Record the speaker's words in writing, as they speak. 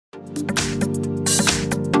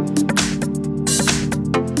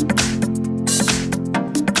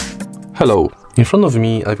Hello, in front of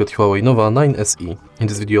me I've got HUAWEI Nova 9 SE. In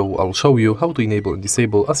this video I'll show you how to enable and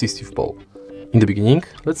disable Assistive poll. In the beginning,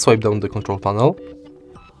 let's swipe down the control panel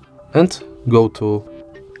and go to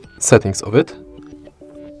settings of it.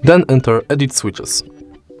 Then enter edit switches.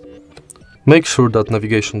 Make sure that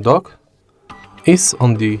navigation dock is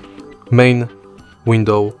on the main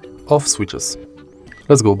window of switches.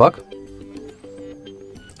 Let's go back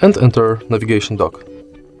and enter navigation dock.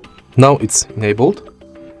 Now it's enabled.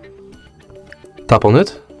 Tap on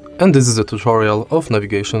it, and this is a tutorial of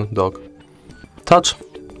navigation dock. Touch,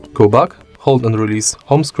 go back, hold and release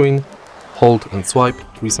home screen, hold and swipe,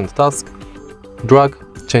 recent task, drag,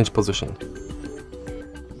 change position.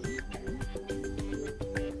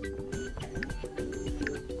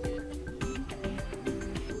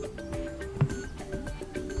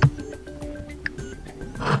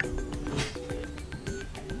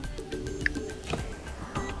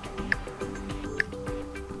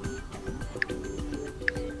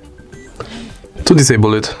 To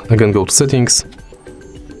disable it, again go to settings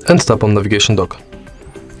and tap on navigation dock.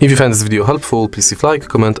 If you find this video helpful, please leave a like,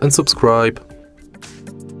 comment and subscribe.